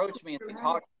people approach me and they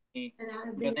talk to me,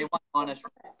 they want honest.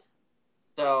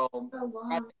 So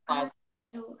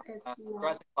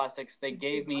Jurassic Plastics, they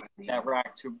gave me that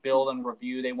rack to build and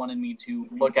review. They wanted me to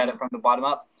look at it from the bottom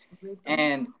up.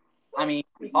 And,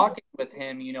 talking with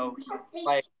him,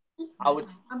 I would,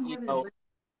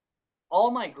 all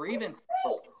my grievances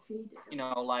were,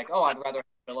 I'd rather have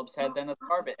a Phillips head than a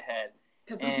Scarlet head.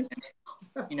 And,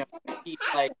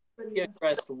 he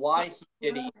addressed why he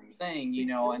did each thing,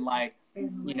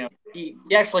 and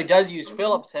he actually does use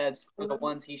Phillips heads for the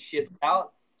ones he ships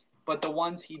out. But the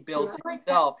ones he builds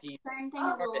himself, he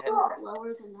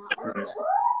lower than that.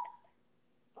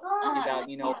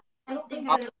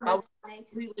 About, I was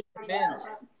completely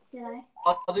convinced.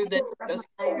 Other than just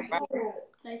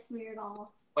I smeared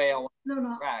all. Way I want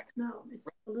no, rack. No, it's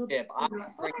a little bit. I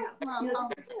bring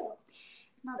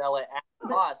sell it at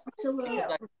cost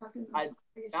because I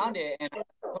found it and I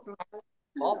put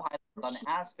ball pythons on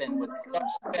Aspen with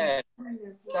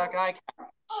duck eye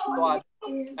cap. So I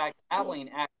back Abilene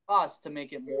at cost to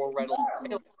make it more readily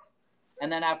available.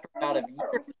 And then after about a year,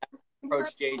 I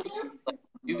approached JG. It's like,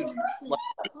 dude,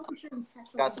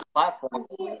 got the platform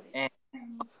and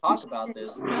talk about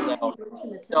this. And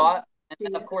and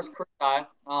then of course, Crew Guy.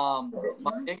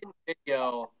 My biggest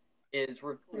video is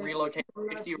relocating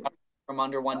 60 from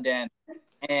under one den,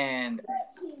 and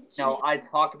I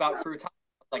talk about Crew Guy.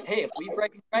 Like, hey, if we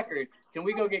break the record, can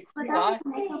we go get Crew Guy?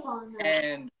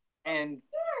 And I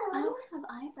don't have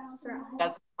eyebrows or eyes.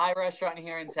 that's a Thai restaurant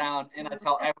here in town, and I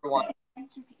tell everyone,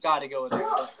 gotta go there.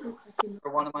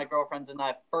 For one of my girlfriends and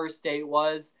I, first date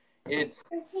it's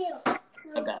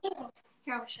the best.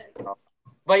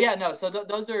 But yeah, no, so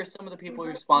those are some of the people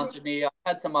who sponsored me. I've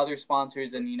had some other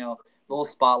sponsors and, little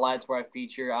spotlights where I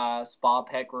feature spa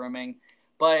pet grooming.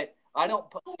 But I don't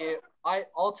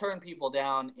I'll turn people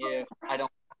down if I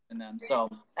don't in them. So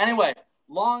anyway,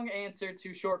 long answer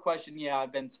to short question. Yeah,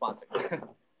 I've been sponsored.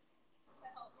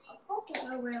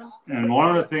 And one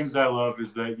of the things I love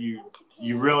is that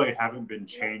you really haven't been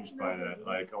changed by that.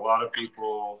 Like a lot of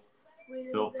people,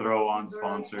 they'll throw on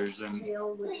sponsors, and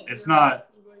it's not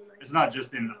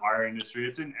just in our industry,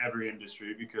 it's in every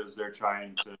industry because they're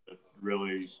trying to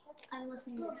really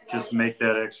just make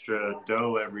that extra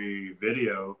dough every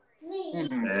video.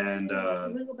 And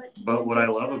but what I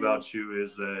love about you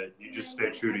is that you just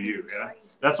stay true to you. Yeah,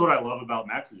 that's what I love about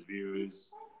Max's view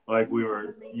is like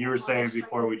you were saying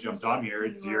before we jumped on here,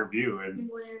 it's your view and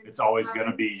it's always going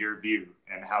to be your view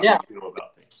and how you feel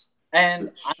about things.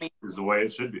 And is the way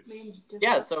it should be.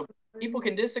 Yeah, so people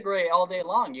can disagree all day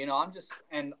long,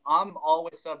 I'm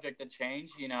always subject to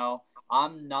change,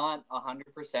 I'm not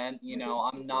 100%,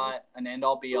 I'm not an end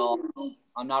all be all.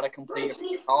 I'm not a complete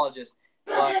psychologist,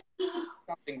 but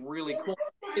something really cool.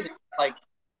 Like,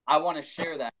 I want to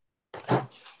share that.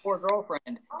 Poor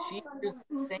girlfriend, she hears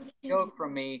the same joke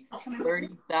from me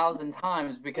 30,000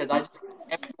 times because I just want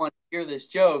everyone to hear this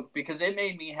joke because it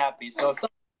made me happy. So if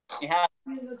something made me happy,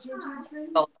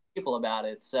 tell people about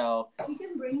it. So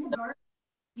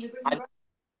I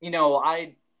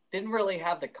didn't really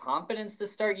have the confidence to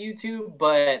start YouTube,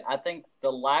 but I think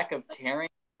the lack of caring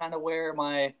kind of where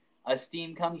my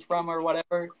esteem comes from or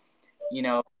whatever.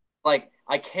 Like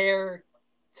I care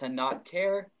to not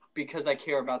care because I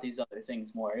care about these other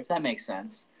things more, if that makes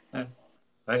sense. Yeah,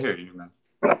 I hear you, man.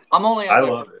 I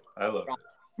love it.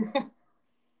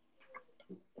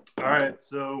 All right,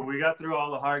 so we got through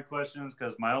all the hard questions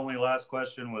because my only last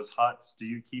question was HOTS. Do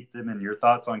you keep them and your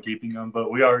thoughts on keeping them?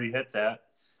 But we already hit that.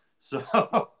 So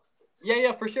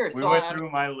yeah, for sure. We went through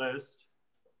my list.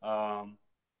 So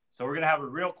we're going to have a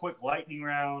real quick lightning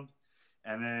round.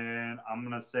 And then I'm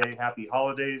going to say happy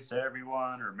holidays to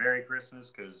everyone or Merry Christmas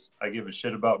because I give a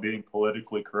shit about being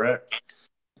politically correct.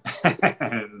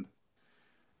 And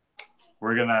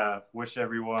we're going gonna wish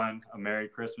everyone a Merry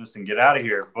Christmas and get out of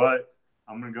here. But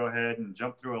I'm gonna go ahead and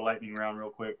jump through a lightning round real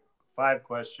quick. 5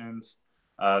 questions.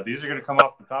 These are gonna come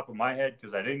off the top of my head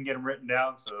because I didn't get them written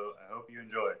down. So I hope you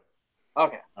enjoy.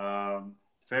 Okay.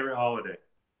 Favorite holiday?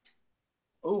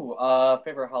 Ooh,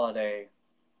 favorite holiday.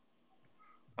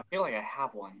 I feel like I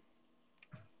have one.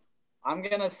 I'm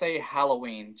gonna say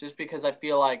Halloween, just because I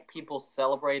feel like people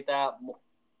celebrate that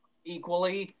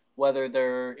equally, whether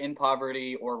they're in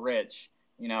poverty or rich.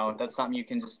 You know, that's something you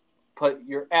can just put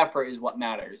your effort is what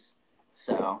matters.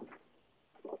 So,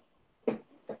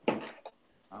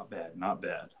 not bad, not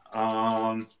bad.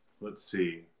 Let's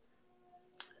see.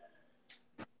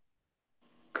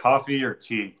 Coffee or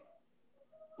tea?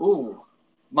 Ooh,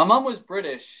 my mom was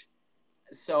British,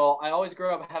 so I always grew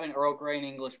up having Earl Grey and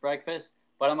English breakfast.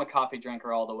 But I'm a coffee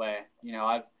drinker all the way. You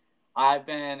know, I've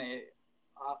been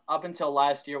up until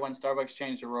last year when Starbucks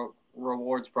changed the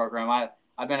rewards program.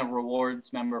 I've been a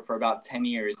rewards member for about 10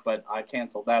 years, but I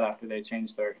canceled that after they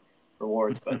changed their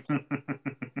rewards.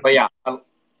 But yeah, I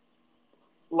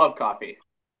love coffee.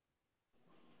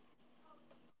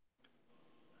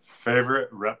 Favorite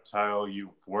reptile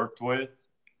you've worked with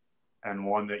and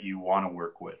one that you want to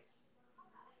work with?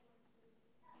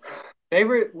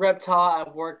 Favorite reptile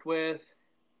I've worked with.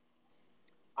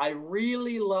 I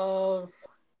really love.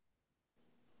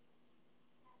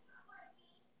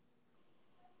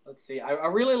 Let's see. I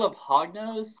really love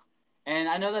hognose, and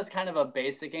I know that's kind of a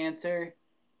basic answer.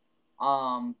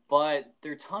 But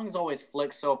their tongues always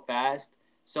flick so fast.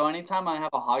 So anytime I have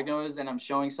a hognose and I'm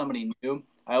showing somebody new,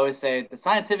 I always say the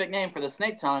scientific name for the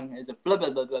snake tongue is a flip.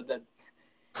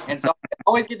 And so I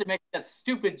always get to make that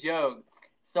stupid joke.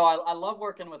 So I love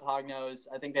working with hognose.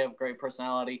 I think they have great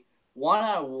personality. One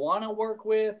I want to work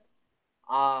with,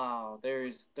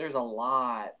 there's a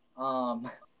lot.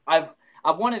 I've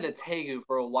wanted a tegu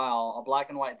for a while, a black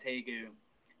and white tegu,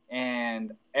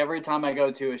 and every time I go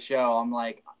to a show, I'm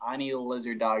like, I need a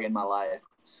lizard dog in my life.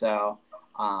 So,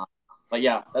 but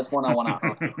yeah, that's one I want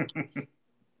to.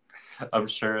 I'm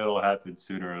sure it'll happen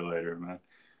sooner or later, man.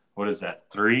 What is that?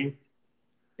 3?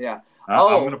 Yeah.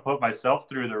 I'm gonna put myself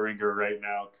through the ringer right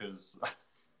now because.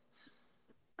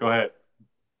 Go ahead.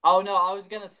 Oh, no, I was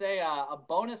going to say a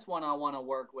bonus one I want to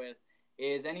work with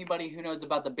is anybody who knows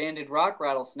about the banded rock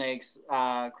rattlesnakes,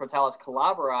 Crotalus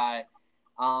calabri.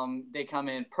 They come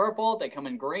in purple, they come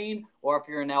in green, or if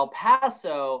you're in El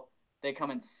Paso, they come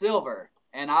in silver.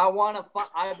 And I want to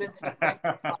I've been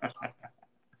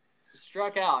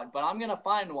struck out, but I'm going to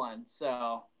find one.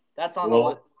 So that's on the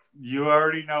list. You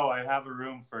already know I have a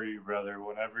room for you, brother.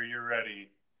 Whenever you're ready,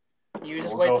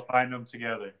 we'll go find them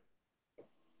together.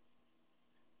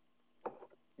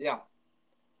 Yeah.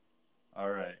 All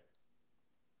right.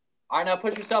 All right, now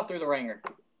put yourself through the ringer.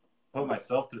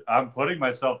 I'm putting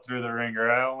myself through the ringer.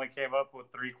 I only came up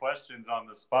with 3 questions on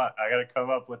the spot. I got to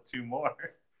come up with 2 more.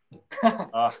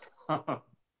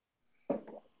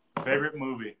 Favorite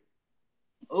movie?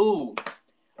 Ooh,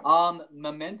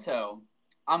 Memento.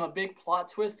 I'm a big plot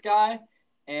twist guy,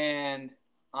 and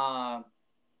I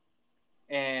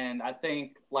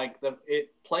think like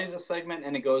it plays a segment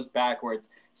and it goes backwards,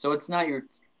 so it's not your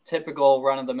typical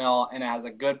run of the mill, and it has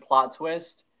a good plot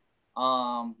twist.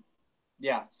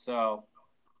 Yeah, so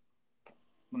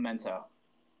Memento.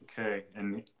 Okay,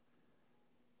 and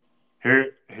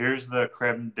here's the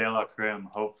creme de la creme.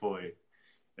 Hopefully,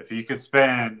 if you could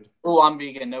spend I'm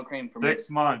vegan, no cream for 6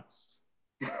 months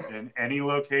in any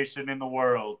location in the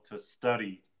world to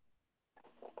study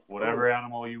whatever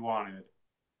animal you wanted,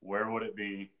 where would it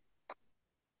be?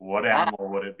 What animal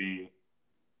would it be?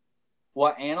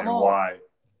 What animal? And why?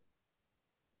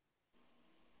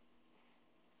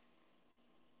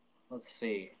 Let's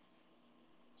see.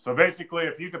 So basically,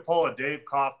 if you could pull a Dave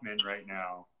Kaufman right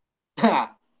now,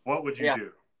 what would you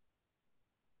do?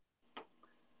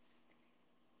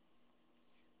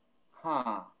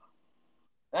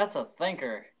 That's a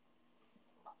thinker.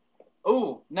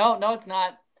 Ooh, no, it's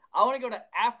not. I want to go to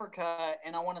Africa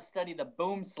and I want to study the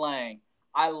boom slang.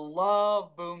 I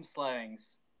love boom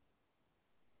slangs.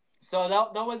 So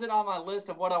that wasn't on my list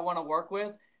of what I want to work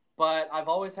with, but I've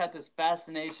always had this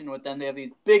fascination with them. They have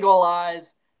these big old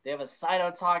eyes. They have a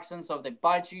cytotoxin, so if they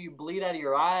bite you, you bleed out of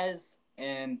your eyes.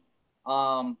 And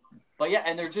but yeah,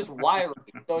 and they're just wiry.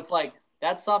 So it's like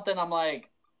that's something I'm like,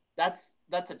 that's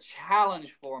a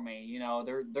challenge for me. You know,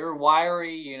 they're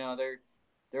wiry. You know,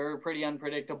 they're pretty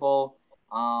unpredictable.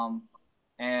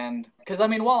 And because I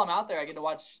mean, while I'm out there, I get to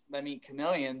watch them eat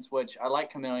chameleons, which I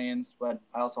like chameleons, but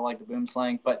I also like the boom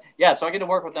slang. But yeah, so I get to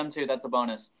work with them too. That's a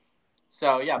bonus.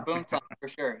 So yeah, boom slang for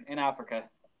sure in Africa.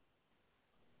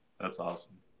 That's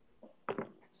awesome.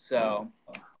 So,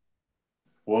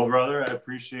 Well, brother, I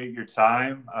appreciate your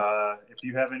time. If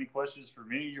you have any questions for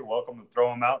me, you're welcome to throw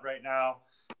them out right now.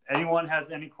 Anyone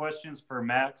has any questions for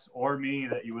Max or me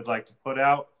that you would like to put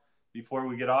out before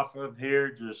we get off of here,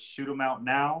 just shoot them out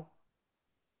now.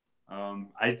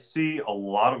 I'd see a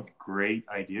lot of great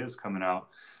ideas coming out.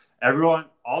 Everyone,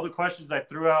 all the questions I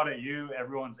threw out at you,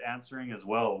 everyone's answering as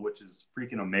well, which is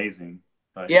freaking amazing.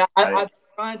 But yeah, I'm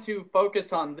trying to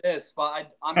focus on this,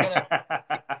 but I'm going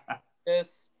to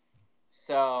this.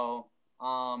 So,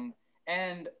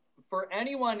 and for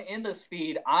anyone in this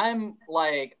feed, I'm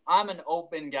an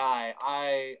open guy.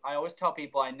 I always tell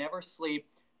people I never sleep.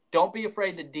 Don't be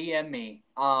afraid to DM me.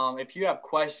 If you have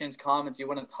questions, comments, you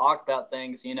want to talk about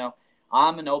things,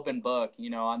 I'm an open book.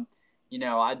 I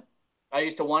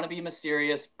used to want to be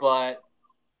mysterious, but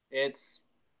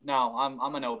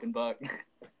I'm an open book.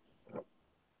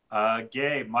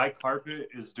 Gabe, my carpet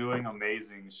is doing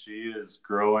amazing. She is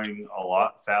growing a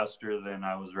lot faster than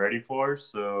I was ready for.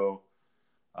 So,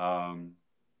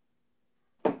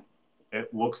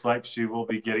 it looks like she will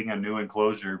be getting a new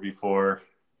enclosure before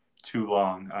too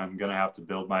long. I'm going to have to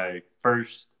build my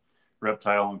first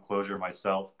reptile enclosure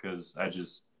myself because I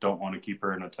just don't want to keep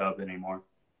her in a tub anymore.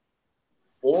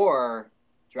 Or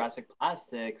Jurassic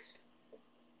Plastics.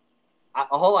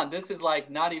 Hold on. This is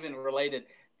not even related.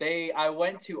 I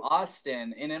went to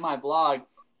Austin, and in my vlog,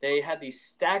 they had these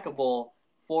stackable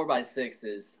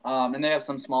 4x6s, and they have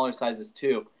some smaller sizes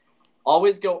too.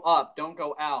 Always go up, don't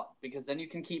go out, because then you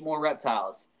can keep more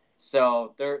reptiles.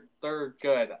 So they're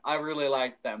good. I really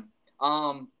like them.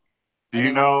 Do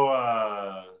you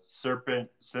know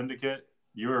Serpent Syndicate?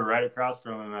 You were right across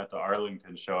from him at the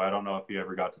Arlington show. I don't know if you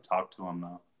ever got to talk to him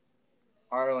though.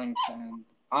 Arlington.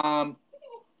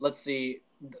 Let's see.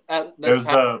 There's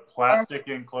the plastic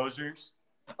enclosures.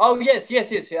 Oh yes,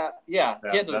 yeah.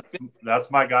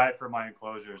 That's my guy for my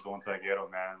enclosures. Once I get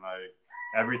them, man,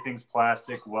 everything's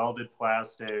plastic, welded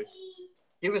plastic.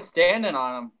 He was standing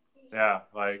on them. Yeah,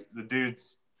 the dude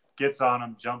gets on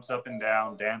them, jumps up and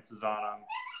down, dances on them,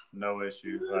 no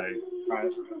issue.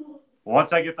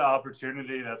 Once I get the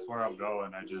opportunity, that's where I'm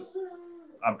going.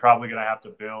 I'm probably gonna have to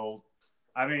build.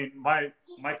 I mean, my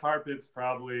carpet's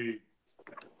probably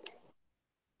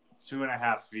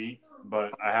 2.5 feet,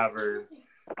 but I have her.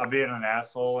 I'm being an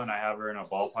asshole, and I have her in a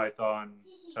ball python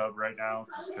tub right now,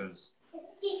 just because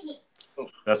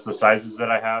that's the sizes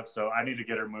that I have. So I need to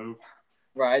get her moved.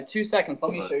 Right, 2 seconds.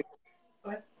 Let me show you.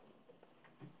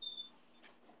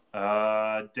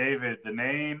 David, the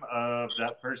name of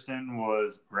that person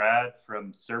was Brad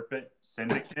from Serpent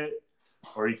Syndicate,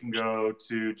 or you can go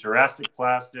to Jurassic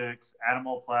Plastics,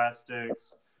 Animal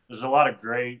Plastics. There's a lot of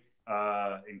great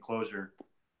enclosure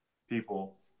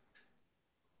people.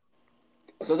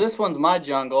 So this one's my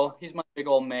jungle. He's my big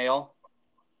old male.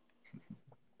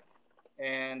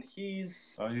 And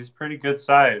he's pretty good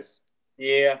size.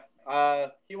 Yeah.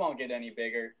 He won't get any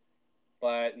bigger.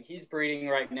 But he's breeding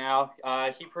right now.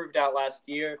 He proved out last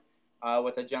year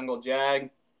with a jungle jag.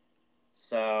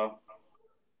 So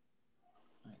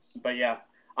nice. But yeah.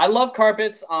 I love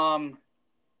carpets. I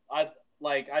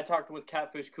talked with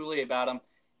Catfish Cooley about them,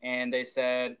 and they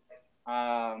said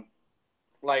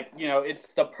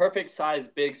it's the perfect size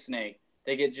big snake.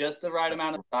 They get just the right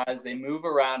amount of size. They move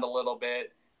around a little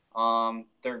bit.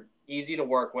 They're easy to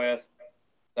work with.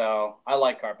 So I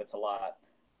like carpets a lot.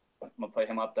 I'm going to put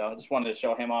him up, though. I just wanted to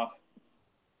show him off.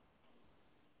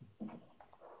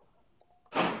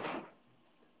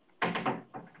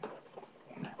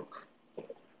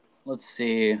 Let's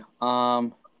see.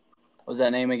 What was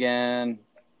that name again?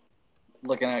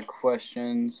 Looking at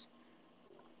questions.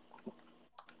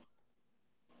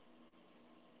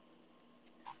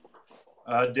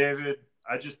 David,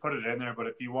 I just put it in there, but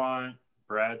if you want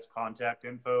Brad's contact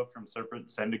info from Serpent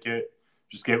Syndicate,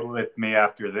 just get with me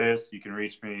after this. You can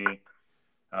reach me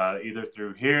either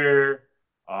through here,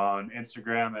 on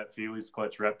Instagram at Fealys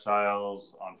Clutch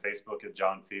Reptiles, on Facebook at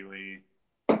John Fealy,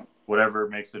 whatever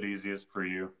makes it easiest for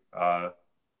you. I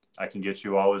can get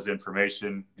you all his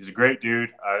information. He's a great dude.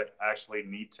 I actually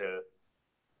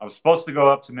I'm supposed to go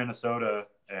up to Minnesota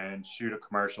and shoot a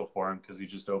commercial for him because he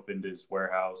just opened his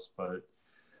warehouse, but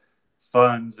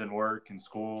funds and work and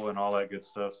school and all that good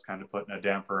stuff is kind of putting a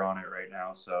damper on it right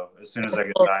now. So as soon as I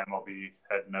get time, I'll be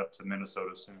heading up to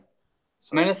Minnesota soon.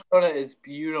 So. Minnesota is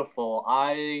beautiful.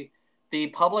 The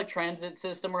public transit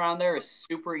system around there is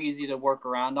super easy to work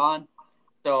around on.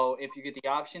 So if you get the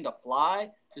option to fly,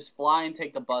 just fly and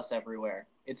take the bus everywhere.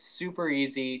 It's super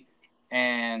easy.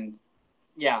 And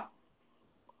yeah,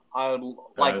 I would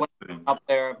when up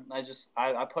there.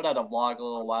 I put out a vlog a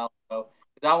little while ago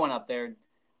because I went up there.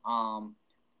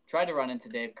 Tried to run into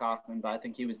Dave Kaufman, but I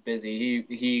think he was busy.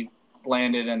 He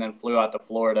landed and then flew out to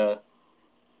Florida.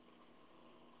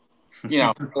 You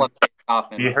know,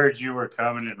 he heard you were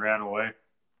coming and ran away.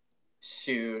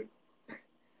 Shoot.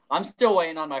 I'm still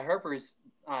waiting on my Herpers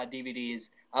DVDs.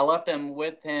 I left them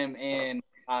with him in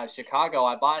Chicago.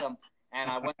 I bought them, and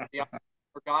I went to the office,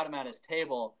 forgot him at his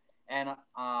table, and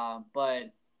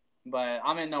but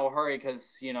I'm in no hurry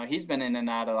because he's been in and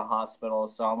out of the hospital.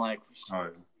 So I'm like, oh,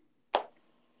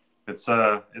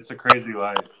 yeah. It's a crazy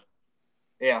life.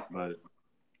 Yeah. But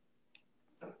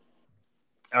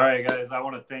all right, guys, I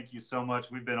want to thank you so much.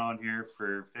 We've been on here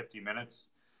for 50 minutes.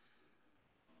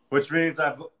 Which means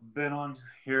I've been on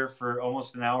here for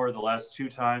almost an hour. The last 2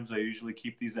 times, I usually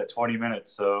keep these at 20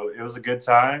 minutes. So it was a good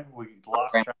time. We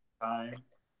lost track of time.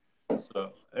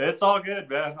 So it's all good,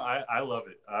 man. I love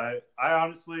it. I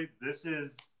honestly, this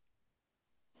is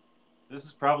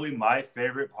probably my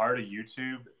favorite part of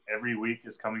YouTube. Every week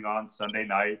is coming on Sunday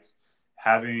nights,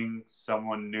 having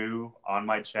someone new on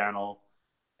my channel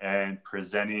and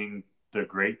presenting the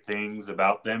great things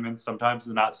about them and sometimes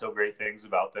the not so great things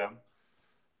about them.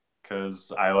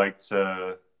 Because I like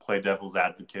to play devil's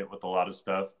advocate with a lot of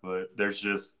stuff, but there's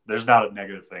not a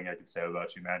negative thing I can say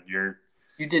about you, man.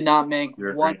 You did not make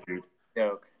one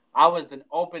joke. I was an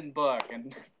open book,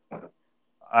 and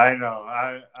I know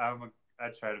I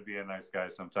try to be a nice guy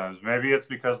sometimes. Maybe it's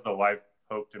because the wife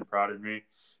poked and prodded me.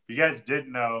 If you guys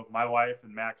didn't know, my wife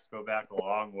and Max go back a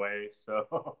long way,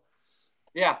 so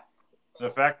yeah. The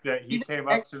fact that he came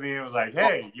up to me and was like,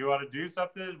 "Hey, you want to do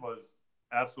something?" was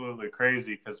absolutely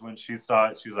crazy because when she saw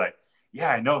it, she was like,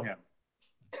 "Yeah, I know him."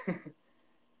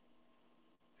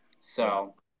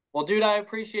 So, well, dude, I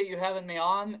appreciate you having me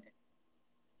on,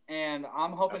 and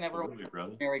I'm hoping everyone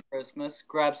Merry Christmas.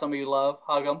 Grab somebody you love,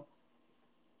 hug them.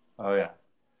 Oh yeah.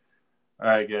 All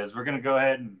right, guys, we're gonna go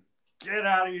ahead and get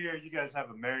out of here. You guys have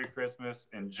a Merry Christmas.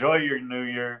 Enjoy your New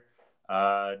Year.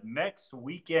 Next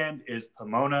weekend is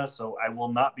Pomona, so I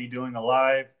will not be doing a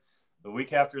live. The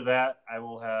week after that, I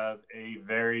will have a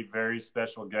very, very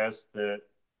special guest that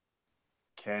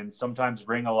can sometimes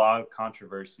bring a lot of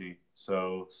controversy.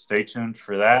 So stay tuned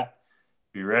for that.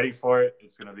 Be ready for it.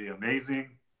 It's going to be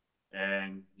amazing.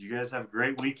 And you guys have a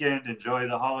great weekend. Enjoy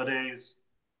the holidays.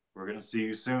 We're going to see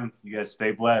you soon. You guys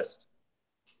stay blessed.